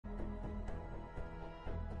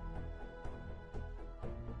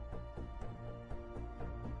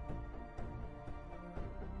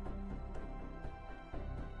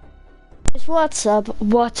What's up,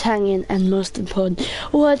 what's hanging, and most important,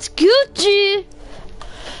 what's Gucci?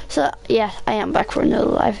 So, yeah, I am back for another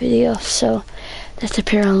live video, so let's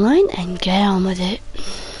appear online and get on with it.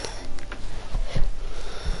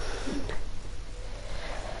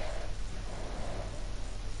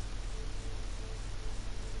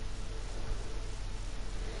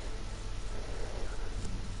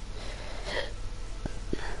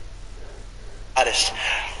 Hottest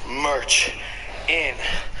merch in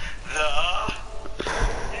the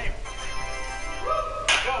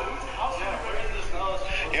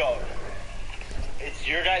Yo, it's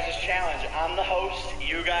your guys' challenge. I'm the host.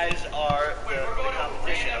 You guys are the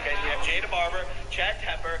competition. Okay, so you have Jada Barber, Chad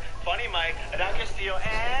Tepper, Funny Mike, Adan Castillo,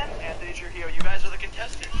 and Anthony Trujillo. You guys are the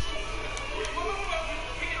contestants.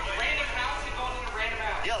 Random house and going to a random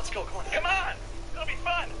house. Yeah, let's go. Come on. Come on. It'll be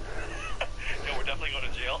fun. Yo, we're definitely going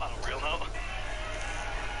to jail on a real note.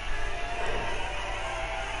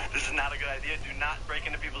 This is not a good idea. Do not break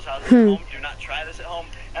into people's houses at home. Do not try this at home.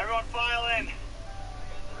 Everyone file in.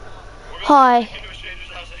 Hi. Into a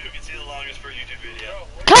stranger's house and who can see the longest for a YouTube video.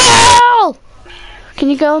 Kyle! Can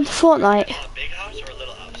you go on to Fortnite? A big house or a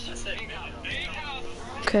little house? I said big house.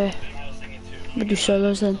 Okay. We'll do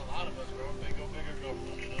solos then.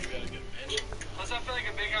 Plus, I feel like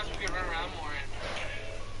a big house we could run around more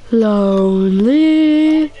in.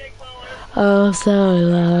 Lonely. Oh, so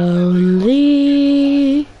lonely.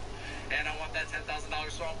 And I want that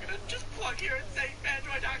 $10,000, so I'm gonna just plug here and say,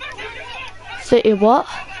 Android. City what?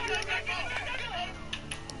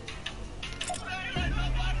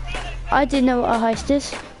 I didn't know what a heist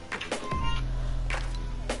is.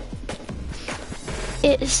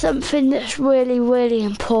 It's something that's really, really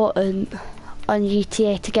important on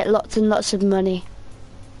GTA to get lots and lots of money.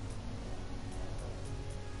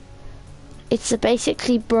 It's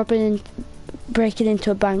basically breaking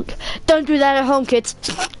into a bank. Don't do that at home, kids.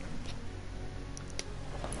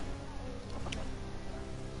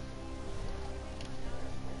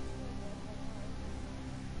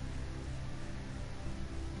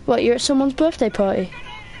 What, you're at someone's birthday party?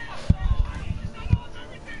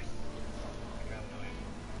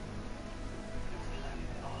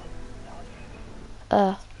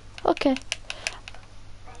 Okay.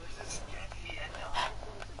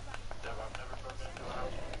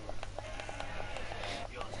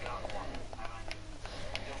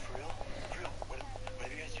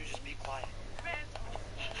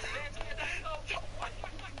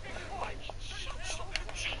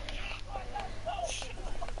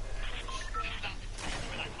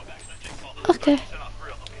 Okay.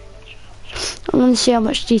 I'm gonna see how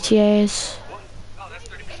much GTA is.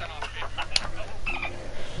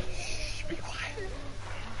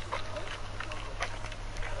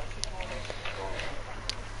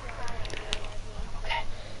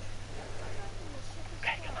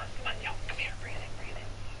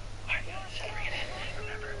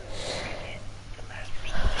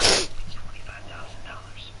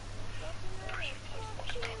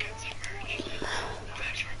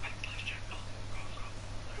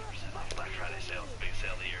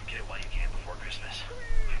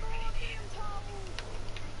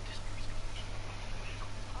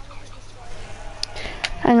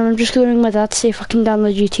 Hang on, I'm just going with my dad to see if I can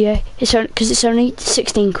download GTA. It's only because it's only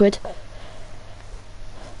 16 quid.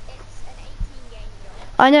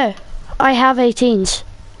 I know. I have 18s.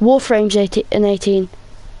 Warframe's 18.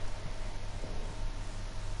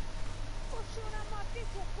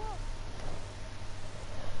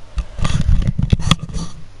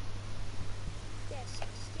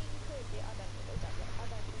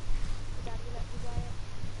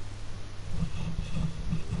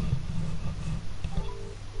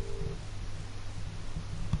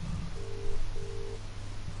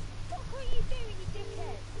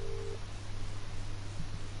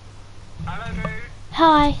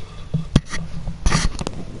 Hi.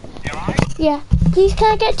 Yeah. Please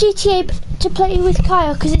can I get GTA to play with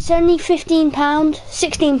Kyle? Because it's only £15,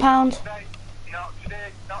 £16. Not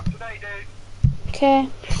today, dude. Okay.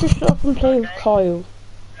 Just up and play with Kyle. No,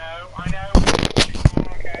 I know.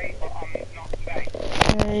 Okay, but I'm not today.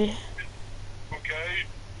 Okay. Okay,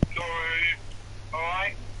 sorry.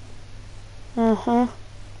 Alright? Uh-huh.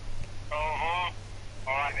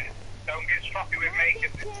 Alright then. Don't get stroppy with me,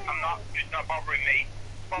 because it's not bothering me.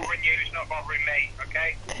 It's bothering you, it's not bothering me,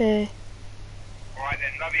 okay? Okay. Alright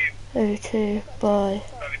then, love you. Okay. Bye.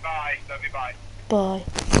 Love you, bye. Love you, bye. Bye.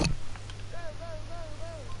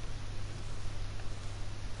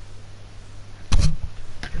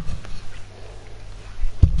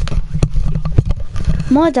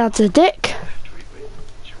 My dad's a dick.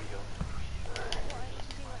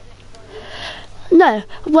 No,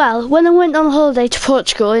 well, when I went on holiday to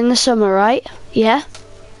Portugal in the summer, right? Yeah.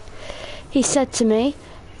 He said to me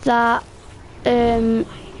that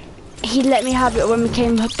he'd let me have it when we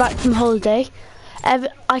came back from holiday.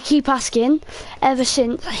 I keep asking ever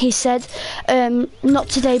since. He said, not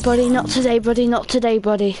today, buddy, not today, buddy, not today,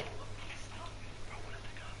 buddy.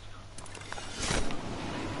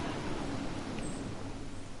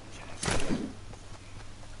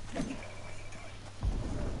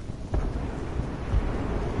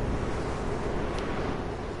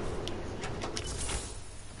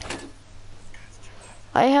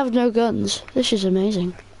 I have no guns. This is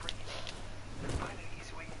amazing.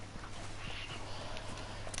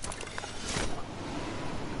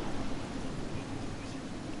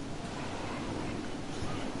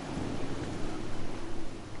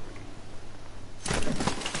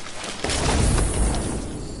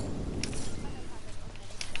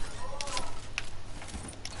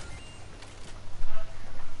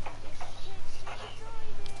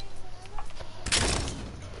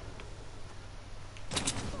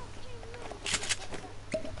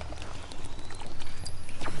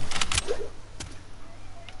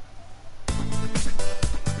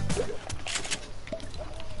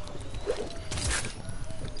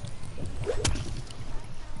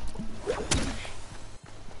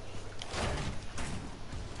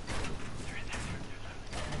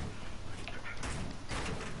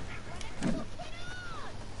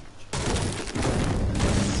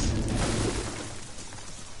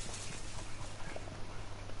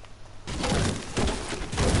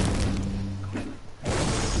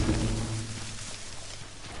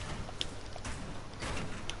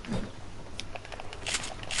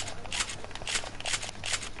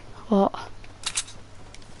 What?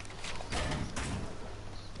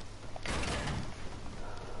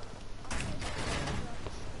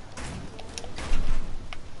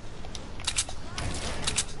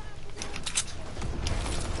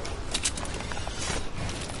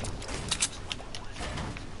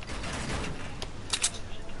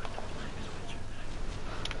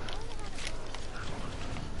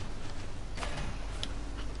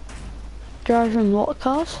 Driving what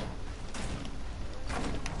cars?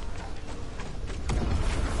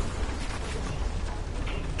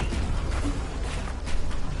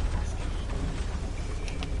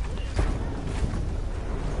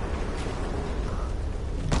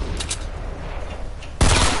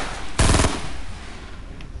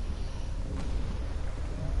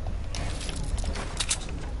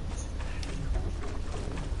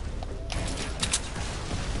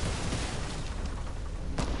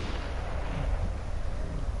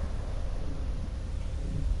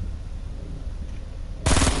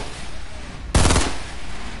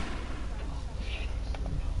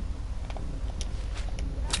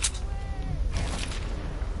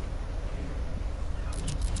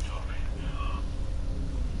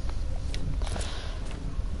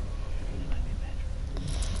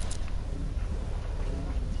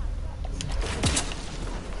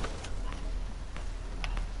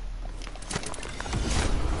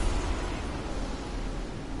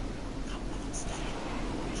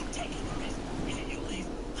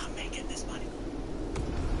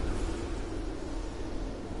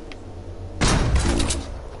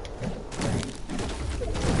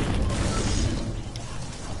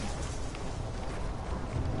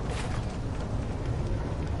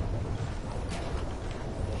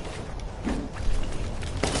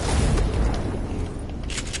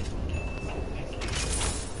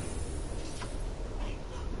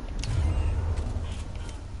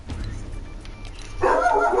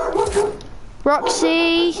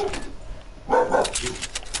 Roxy!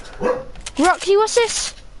 Roxy, what's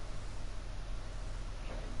this?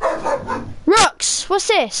 Rox, what's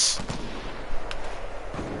this?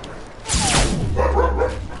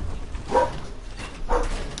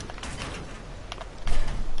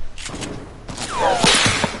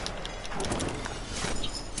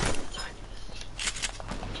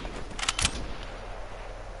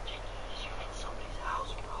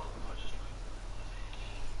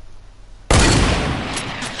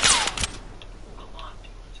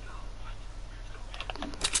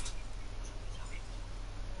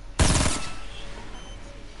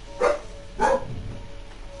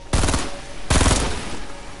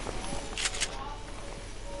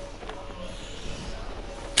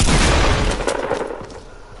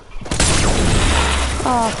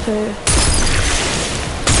 Oh, poo.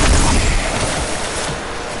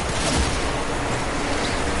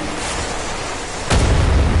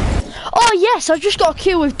 Oh yes, I just got a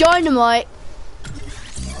kill with dynamite.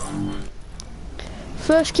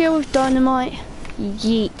 First kill with dynamite.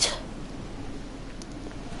 Yeet.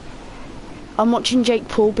 I'm watching Jake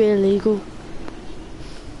Paul be illegal.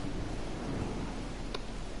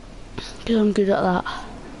 Because I'm good at that.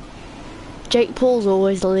 Jake Paul's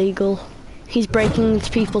always illegal. He's breaking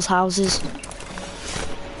into people's houses.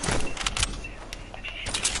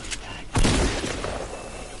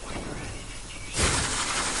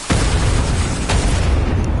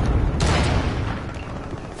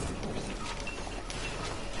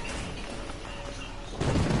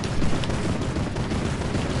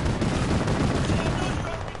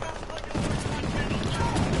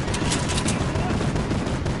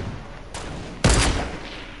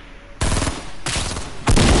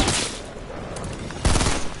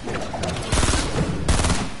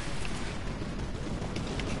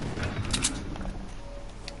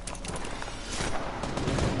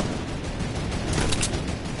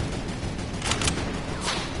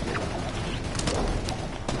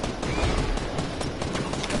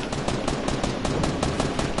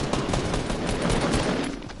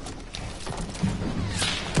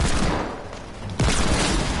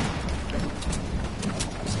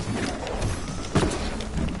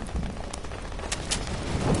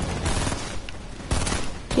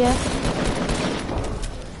 Yeah.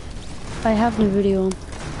 I have the video on.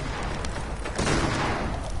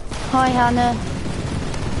 Hi Hannah.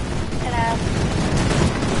 Hello.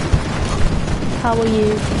 How are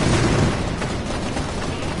you?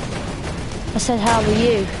 I said how are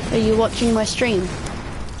you? Are you watching my stream?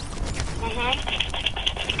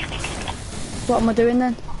 What am I doing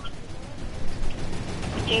then?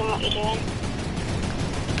 Doing what you're doing.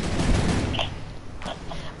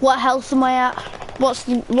 What health am I at?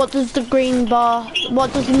 What does the green bar,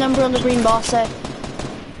 what does the number on the green bar say?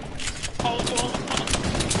 80.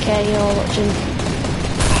 Okay, you're watching.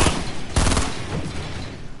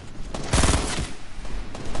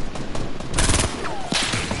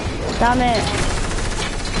 Damn it.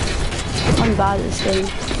 I'm bad at this game.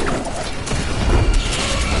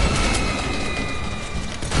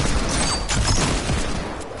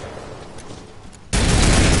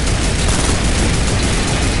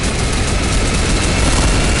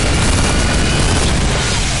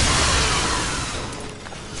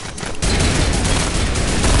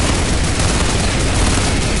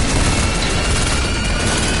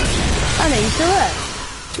 You still there?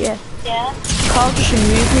 Yeah. Yeah. Carl just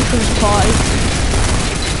removed me from his party.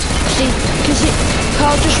 See,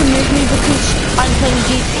 Carl just removed me because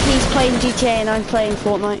he's playing GTA and I'm playing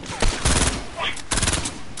Fortnite.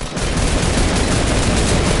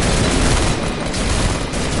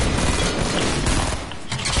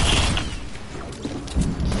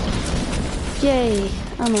 Yay,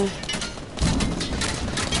 ammo.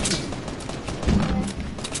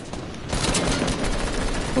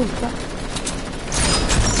 Oh, crap.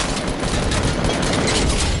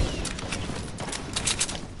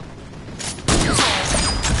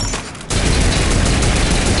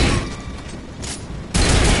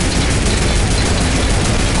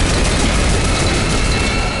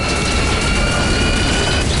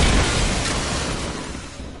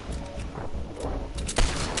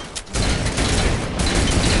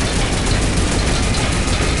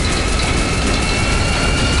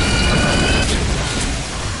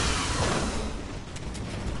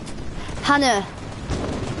 Hannah.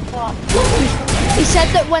 What? He said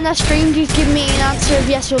that when I streamed you'd give me an answer of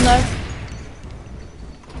yes or no.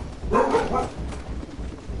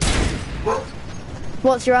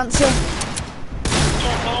 What's your answer?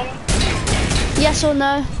 Yes or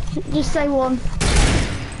no? Just say one.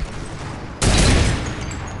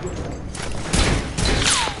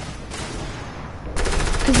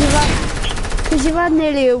 Because you've had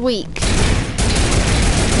nearly a week.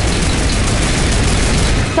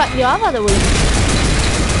 In fact, you have had a week.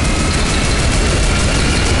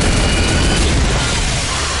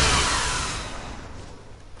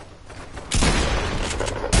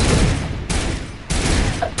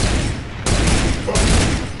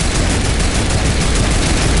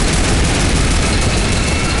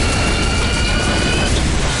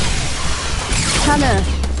 Hannah,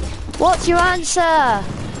 what's your answer? I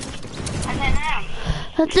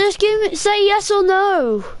don't know. Just say yes or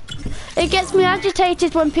no. It gets me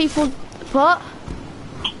agitated when people, what?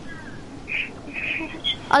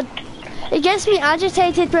 It gets me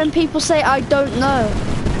agitated when people say I don't know.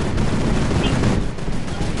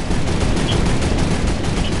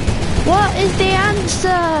 What is the answer?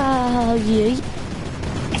 Yeet.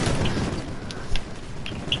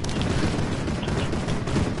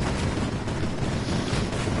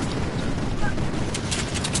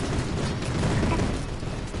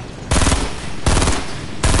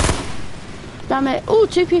 Damn it. Oh,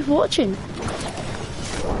 2 people watching.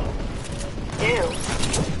 Ew.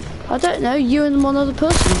 I don't know, you and one other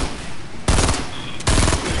person.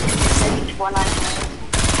 One line.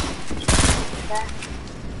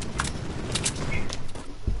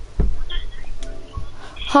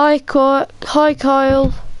 Hi, Kyle. Hi,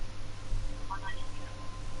 Kyle.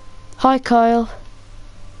 Hi, Kyle.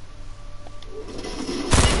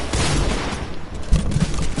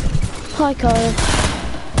 Hi, Kyle.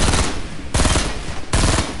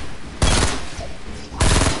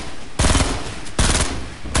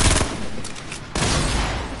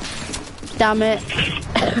 Damn it.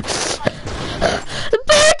 The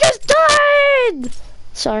burger's died!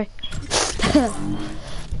 Sorry.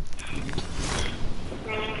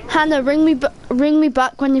 Hannah, ring me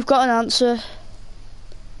back when you've got an answer.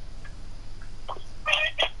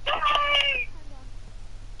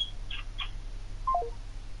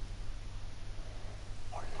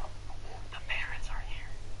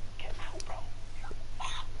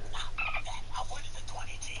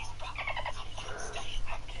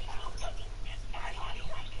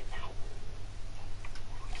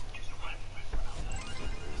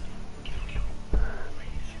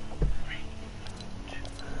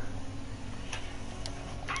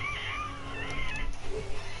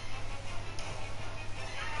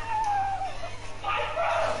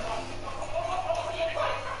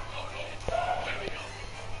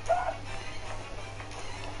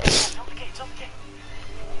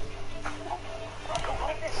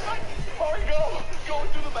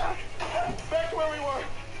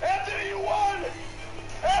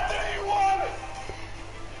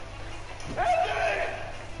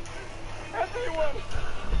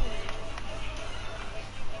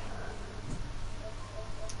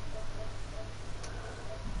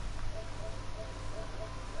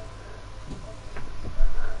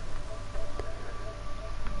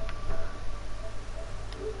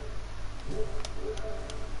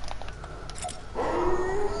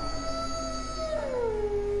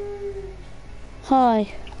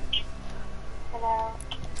 Hi. Hello.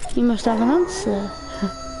 You must have an answer.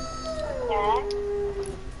 Yeah.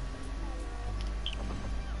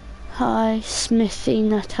 Hi, Smithy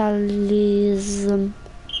Natalism.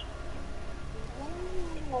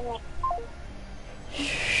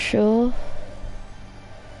 Sure.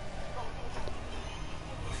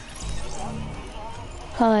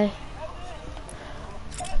 Hi.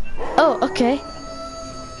 Oh, okay.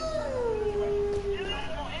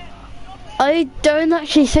 I don't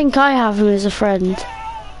actually think I have him as a friend.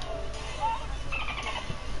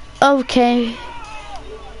 Okay.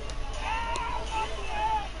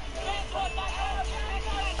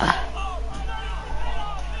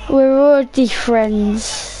 We're already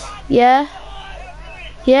friends. Yeah?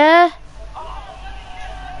 Yeah?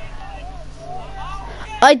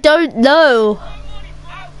 I don't know.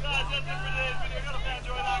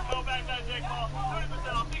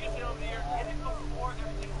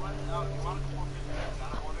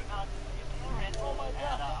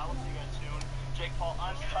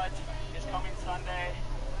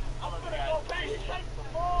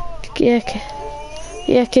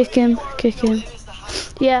 Yeah, kick him.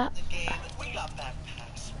 Yeah. We got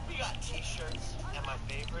backpacks, we got t-shirts, and my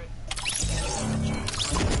favorite,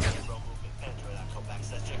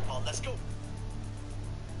 that's Jake Paul. Let's go.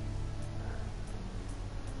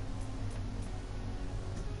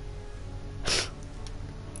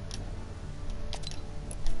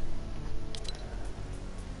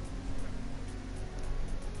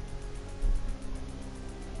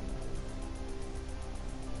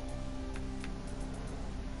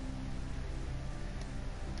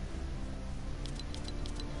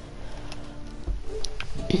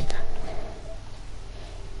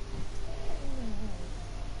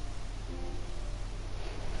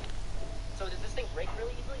 So does this thing break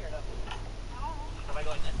really easily or no? If I go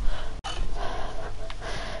like this?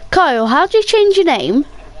 Kyle, how do you change your name?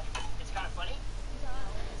 It's kind of funny.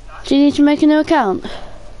 Do you need to make a new account?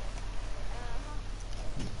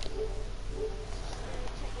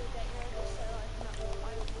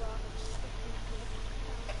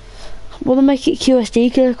 Want to make it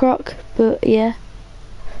QSD Killer Croc, but yeah.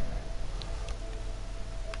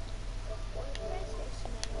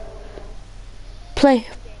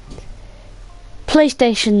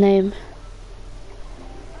 PlayStation name.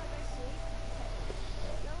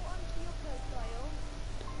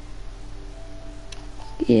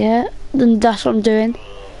 Yeah, then that's what I'm doing.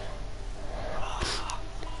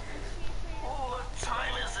 What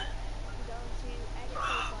time is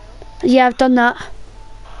it? Yeah, I've done that.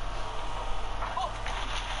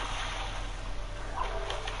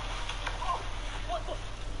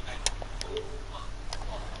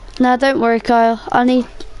 No, don't worry, Kyle.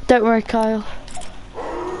 Don't worry, Kyle.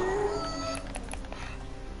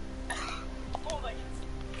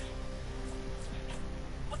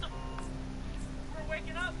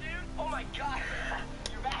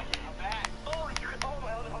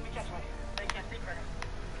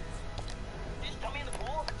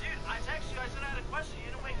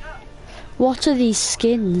 What are these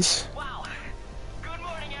skins? Wow. Good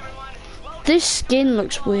morning, everyone. Welcome. This skin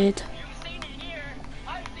looks weird. You've seen it here.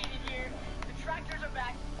 I've seen it here. The tractors are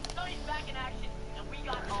back. Sonny's back in action, and we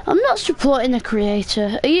got all. I'm not supporting the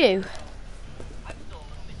creator. Are you? I'm still a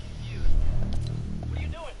little bit confused. What are you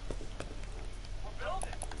doing? We're building.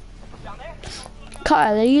 Down there?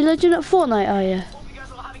 Kyle, are you legend at Fortnite, are you? Hope you guys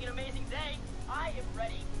are all having an amazing day. I am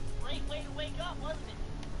ready. Great way to wake up, wasn't it?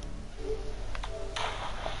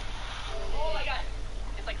 Oh my god.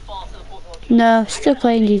 It's like fall to the pool. No, still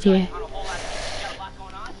playing GTA. On a whole lot of things. We got a lot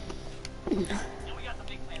going on. And we got some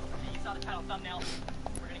big plans. You saw the title thumbnail.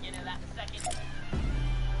 We're gonna get into that in a second.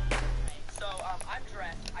 So, I'm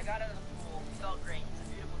dressed. I got out of the pool. Felt great. It's a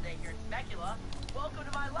beautiful day here in Temecula. Welcome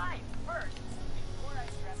to my life. First, before I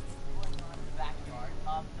dress, what's going on in the backyard,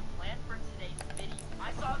 the plan for today's video.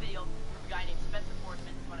 I saw a video from a guy named Spencer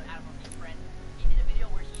Forsman, one of Adam Ortiz's friends. He did a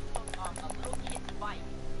video where he took a little kid's bike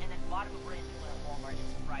and then bought him a brand new one at Walmart and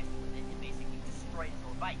surprised him with it and basically destroyed his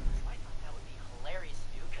old bike. So I thought that would be hilarious to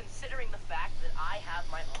do, considering the fact that I have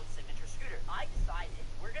my own signature scooter. I decided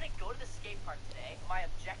we're gonna go to the skate park today. My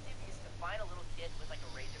objective is to find a little kid with like a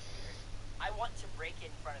Razor scooter. I want to break it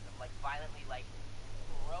in front of him, like violently, like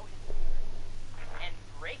throw his scooter and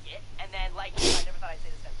break it, and then like I never thought I'd say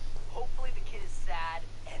this then. Hopefully the kid is sad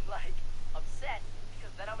and like upset because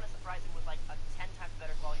then I'm gonna surprise him with like a 10 times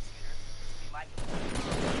better quality scooter. This will be my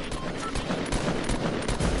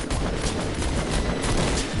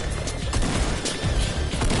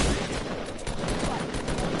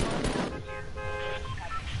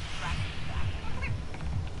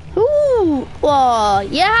Ooh, whoa,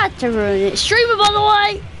 you had to ruin it. Streamer, by the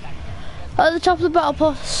way, at the top of the battle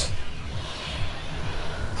pass.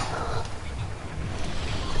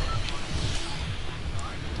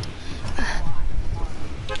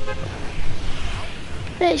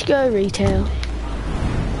 Let's go retail.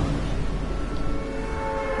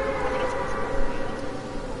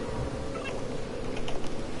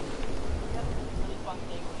 really fun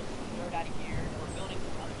thing. We're getting some dirt out of here. We're building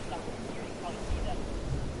some other stuff over here. You can probably see that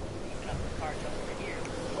even up the car truck over here.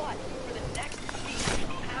 But for the next week,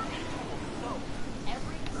 we have these tools. So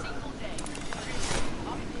every single day, we're going to be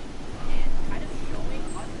updating and kind of showing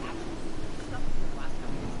us actual stuff. The last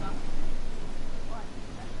time we did stuff. But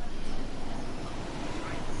that's not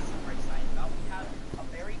I'm super excited about. We have a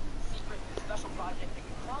very secret, special project that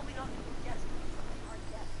you're probably not going to guess. Hard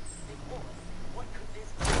guess. Big hole. What could this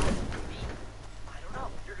possibly be? I don't know.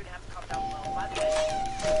 You're gonna have to comment down below. By the way,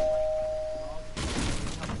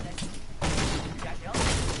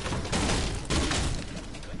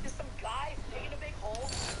 there's some guy digging a big hole.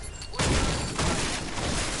 What to do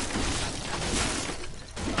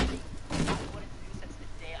since the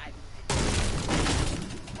day I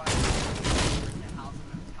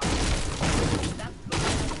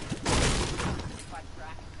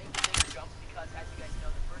track, make bigger jumps because, as you guys know,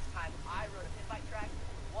 the first time I rode a pit bike track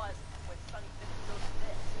was when Sonny finished building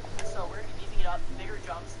this. So we're gonna be beefing it up, bigger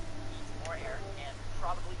jumps, needs more air, and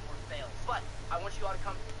probably more fails. But I want you all to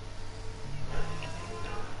come.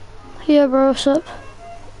 Yeah, bro, what's up?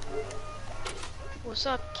 What's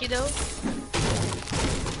up, kiddo?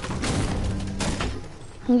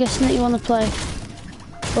 I'm guessing that you want to play.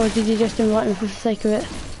 Or did you just invite me for the sake of it?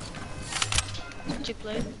 Did you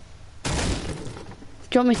play? Do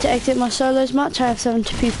you want me to exit my solos match? I have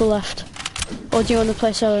 70 people left. Or do you want to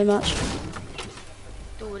play solo match?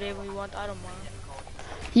 Do whatever you want, I don't mind.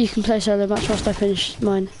 You can play solo match whilst I finish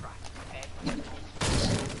mine.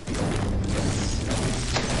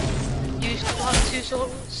 You still have two solo?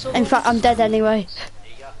 In fact, I'm dead anyway. There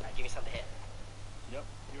you go. Now give me something to hit. Yep,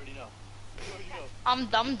 you already know.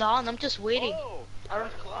 I'm done. I'm just waiting. Oh, I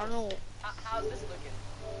don't know. How's this looking?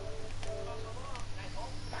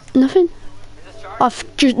 Nothing. Is this charged?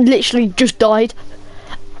 I've just literally just died.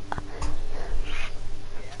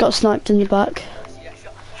 Got sniped in the back. Yeah,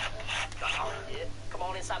 sure. Come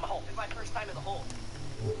on inside my hole. It's my first time in the hole.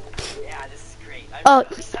 Yeah, this is great. Oh,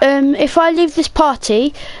 if I leave this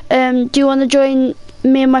party, do you want to join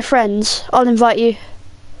me and my friends? I'll invite you.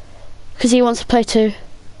 Because he wants to play too.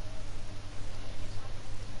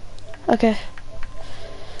 Okay.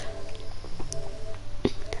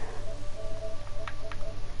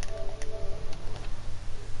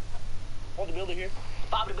 hold the builder here.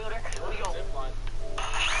 Bob the Builder, here we go.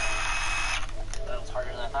 That was harder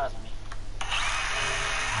than I thought it was gonna be.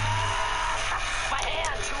 My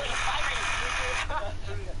hands, you like fighting.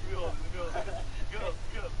 Go.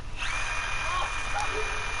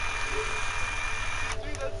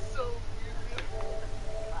 Dude, that's so weird.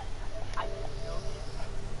 I didn't know this.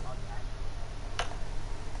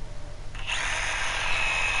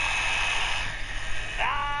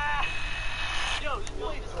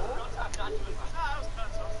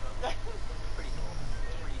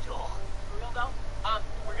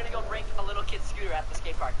 scooter at the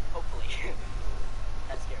skate park, hopefully.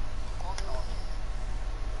 That's scary.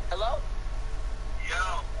 Hello? Yo,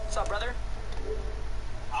 What's up, brother?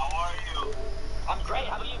 how are you? I'm great.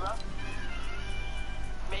 How about you, bro?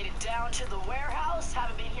 Made it down to the warehouse.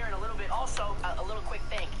 Haven't been here in a little bit. Also, a little quick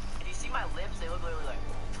thing. If you see my lips, they look literally like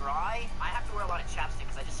dry. I have to wear a lot of chapstick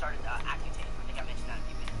because I just started Accutane. I think I mentioned that a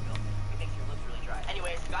few minutes ago. It makes your lips really dry.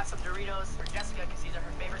 Anyways, got some Doritos for Jessica because these are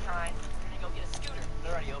her favorite kind. We're gonna go get a scooter.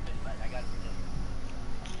 They're already open, but I got it for Jessica.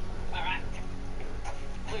 All right.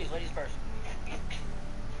 Please, ladies first.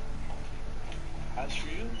 That's for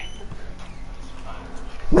you.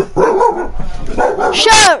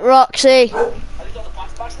 Shut up, Roxy. Are these all the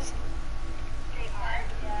boxes?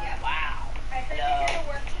 Wow.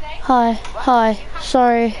 Hi, hi.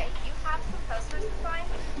 Sorry.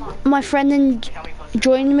 My friend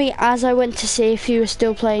joined me as I went to see if he was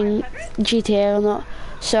still playing GTA or not.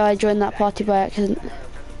 So I joined that party by accident.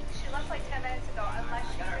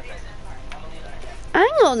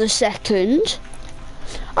 Hang on a second.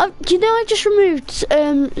 Do you know I just removed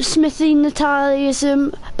Smithy Natalie as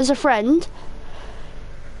a friend?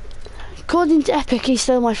 According to Epic, he's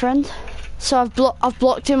still my friend. So I've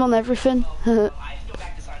blocked him on everything. I still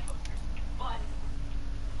back to sign posters. But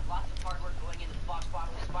lots of hard work going into the box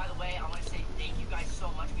bottles. By the way, I want to say thank you guys so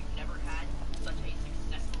much. We've never had such a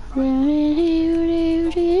successful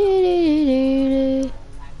project.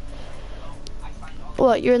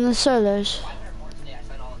 What, you're in the solos?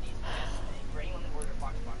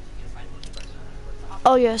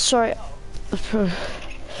 Oh yeah, sorry.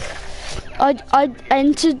 I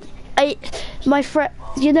entered my friend,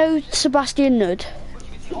 you know Sebastian Nudd,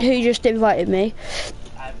 who just invited me.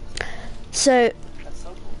 So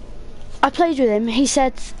I played with him.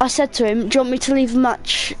 I said to him, do you want me to leave a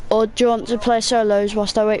match or do you want to play solos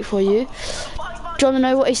whilst I wait for you? Do you want to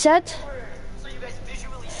know what he said?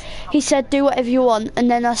 He said, do whatever you want, and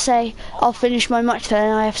then I say, I'll finish my match then,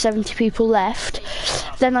 and I have 70 people left.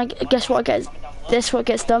 Then guess what gets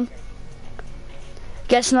done?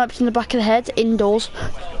 Get sniped in the back of the head, indoors.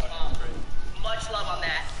 Much love on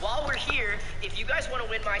that. While we're here, if you guys want to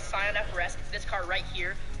win my Scion FRS, it's this car right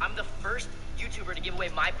here. I'm the first YouTuber to give away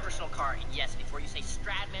my personal car. And yes, before you say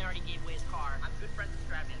Stradman already gave away his car, I'm good friends with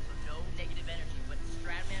Stradman, so no negative energy. But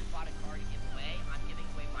Stradman bought a car to give away. I'm giving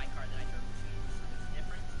away my car that I drove to see, so it's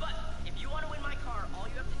different. But if you want to win my car, all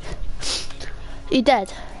you have to do is You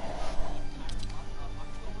dead?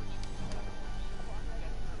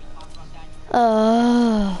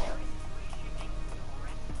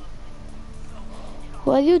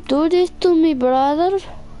 Why you do this to me, brother?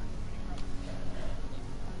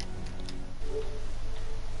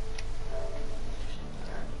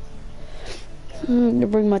 I'm gonna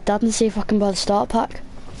bring my dad and see if I can buy the start pack.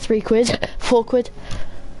 3 quid, 4 quid.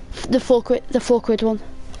 The 4 quid one.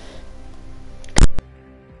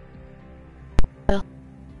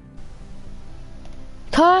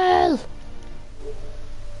 Kyle!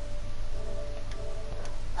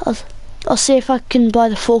 I'll see if I can buy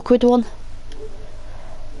the 4 quid one.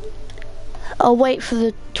 I'll wait for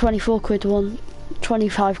the 24 quid one,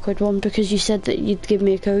 25 quid one, because you said that you'd give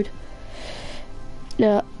me a code.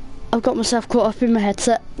 Yeah, I've got myself caught up in my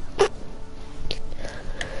headset.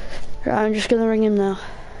 Right, I'm just gonna ring him now.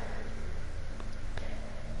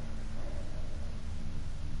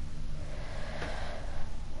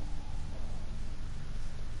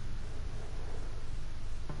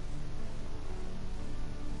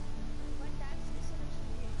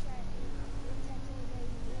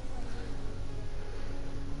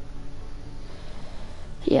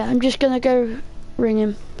 Yeah, I'm just gonna go ring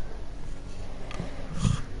him.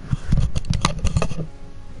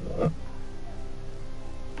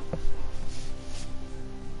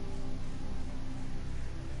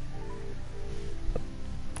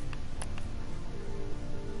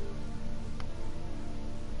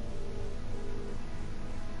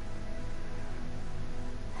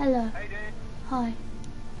 Hello. Hey, dude. Hi.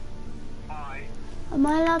 Hi. Am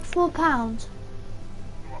I allowed £4?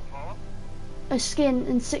 What for? A skin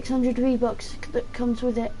and 600 V-Bucks that comes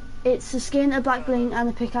with it. It's a skin, a back bling and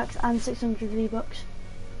a pickaxe and 600 V-Bucks.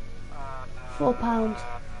 £4.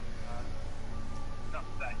 Not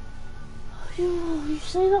today. You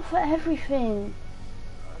say that for everything.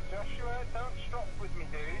 Joshua, don't stop with me,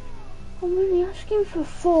 dude. I'm only asking for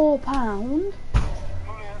 £4. I'm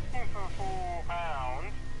only asking for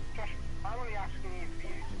 £4. Josh, I'm only asking you for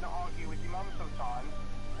you to not argue with your mum sometimes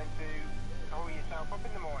and to hurry yourself up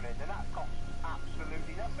in the morning, and that costs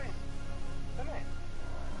absolutely nothing, doesn't it?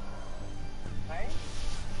 Hey?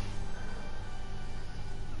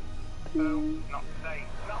 So, not today.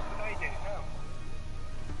 Not today, dude, no.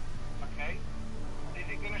 Okay? Is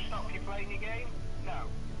it going to stop you you playing your game? No.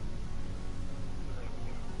 There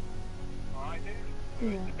we go. Alright,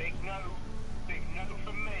 dude? Yeah. It's a big no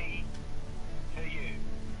from me to you.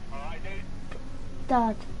 Alright, dude?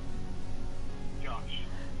 Dad, Josh.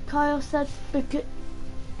 Kyle said because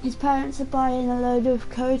his parents are buying a load of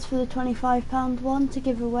codes for the £25 one to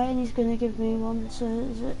give away, and he's going to give me one. So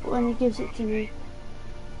when he gives it to me,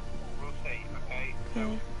 We'll see, okay? So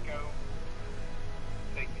okay. go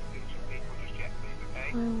take it to some people just yet, please, I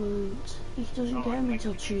okay? won't. He doesn't get them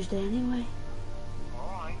until Tuesday anyway.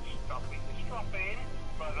 Alright, stop it. Just drop in.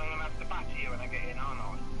 But I'm going to have to batter you when I get in, aren't I?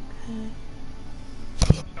 Okay.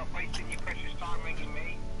 Stop wasting your precious time ringing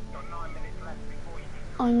me. Got 9 minutes left before you...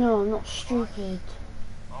 I know, I'm not stupid.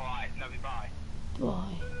 Alright, love you, bye. Bye.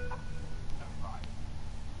 Love you, bye.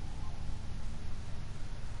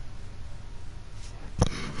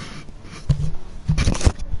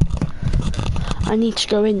 I need to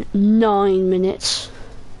go in 9 minutes.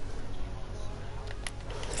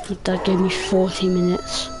 My dad gave me 40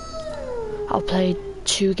 minutes. I'll play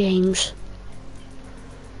 2 games.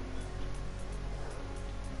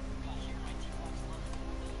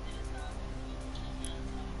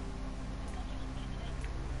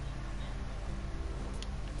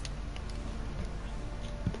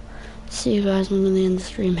 See you guys, I'm going to end the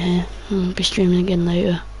stream here. I'll be streaming again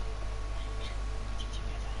later.